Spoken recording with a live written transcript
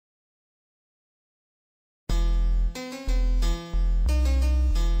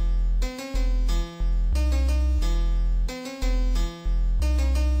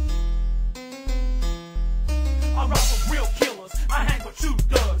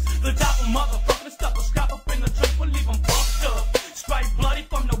motherfucking stuff. A scrap up in the trunk will leave them fucked up. Straight bloody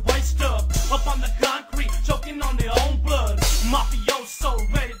from the waist up. Up on the concrete, choking on their own blood. Mafioso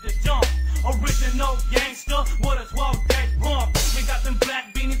ready to jump. Original gangster with a 12-gauge pump. We got them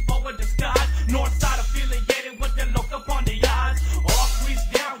black beanies forward disguise. North side affiliated with the look up on the eyes. All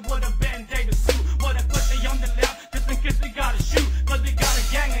creased down with a bandana suit. With a pussy on the left, just in case we gotta shoot. Cause we got a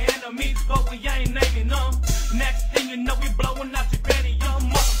gang of enemies, but we ain't naming them. Next thing you know, we blowing out your cranium.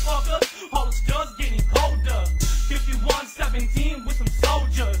 Motherfuckers, all the studs getting colder. 51-17 with some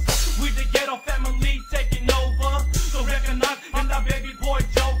soldiers. We the ghetto family taking over. So recognize I'm that baby boy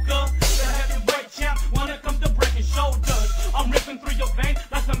Joker. The heavyweight champ when it comes to breaking shoulders. I'm ripping through your veins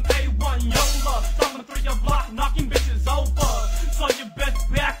like some A1 Yola. Thumbing through your block, knocking bitches over. So you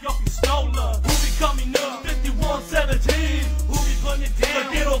best back off your stoler. Who be coming up? 51-17. Who be putting it down?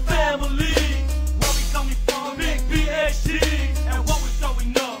 The ghetto family. Where we coming from? Big Bht. And what we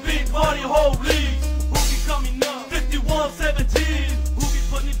showing up? Bht Holli. Who be coming up? 51-17. Who be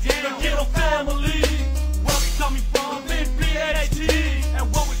putting it down? The ghetto family. Where we coming from? Big Bht. And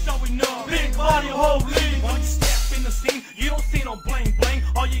what we showing up? Bht Holli. When you step in the scene, you don't see no bling bling.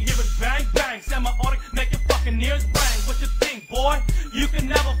 All you hear is bang bang. Semi-autic, make your fucking ears ring. What you think, boy? You can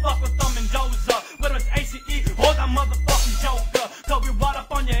never fuck with them and Doza. Whether it's ACE or that motherfucking Joker. Cause we ride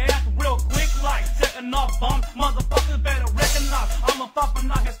up on your ass real quick like setting off bombs. Motherfuckers better recognize I'm a fucking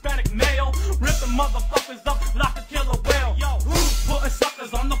not Hispanic male. Ripping motherfuckers up like a killer whale. Yo, putting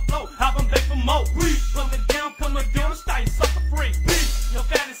suckers on the floor, have them beg for more. Coming down, stay sucker free. Your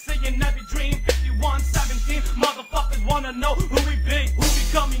fantasy and every dream. 51-17, motherfuckers wanna know who we be. Who be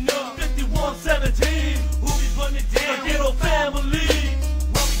coming up? 51-17, who be putting it down? The ghetto family.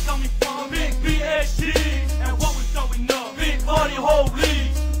 Where we coming from? Big Bht. And what we showing up? Bht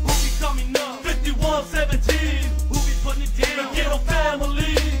Holli. Who be coming up? 51-17, who be putting it down? The ghetto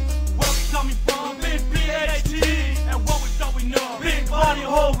family. Where we coming from? Big Bht. And what we showing up? Bht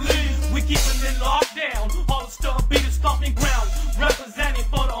Holli. We keeping it locked down. All the stuff be the stomping ground. Representing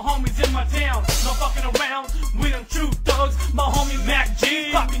for the homies in my town. No fucking around. We them true thugs. My homie Mac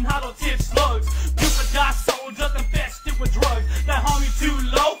G. Popping hollow tip slugs. Cupid die soldiers infested with drugs. That homie Two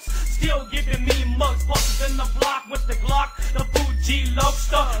Lokes. Still giving me mugs. Posted in the block with the Glock. The Fuji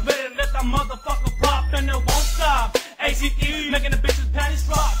Lobster. Ready to let that motherfucker pop and it won't stop. ACE making the bitches panties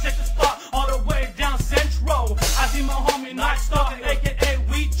drop. Take the spot all the way down Central. I see my homie Night Stalking, aka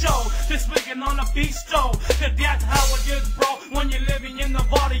Wheat Joe. Just speaking on a bistro. Cause that's how it is, bro. When you're living in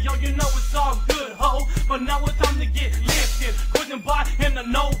Nevada, yo, you know it's all good, ho. But now it's time to get lifted. Cruising by in the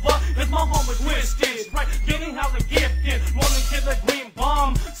Nova. It's my homie Twisted. Right, getting hella gifted. Rolling to the green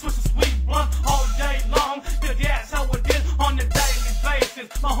bomb. Switch the sweet blunt all day long. Cause that's how it is on a daily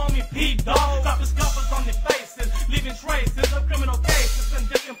basis. My homie P-Dog. Drop the scuffers on their faces. Leaving traces of criminal cases in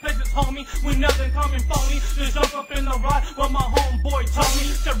different places, homie. We nothing coming phony. Just jump up in the ride with my homeboy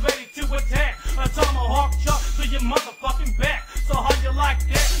Tommy. Get ready to attack. A tomahawk chop to your motherfucking back. So how you like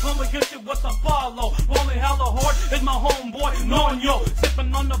that? I'ma hit you with a follow. Rolling hella hard is my homeboy Nonyo.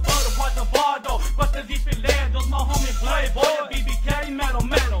 Sipping on the butter by the bardo. But the deep Landos, my homie Playboy. BBK,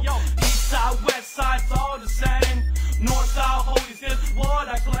 metal. Yo, east side, west side, it's all the same. North side, homies is what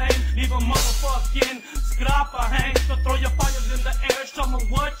I claim. Leave a motherfucking scrapper hang. So throw your fires in the air, show me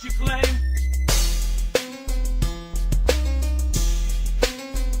what you claim.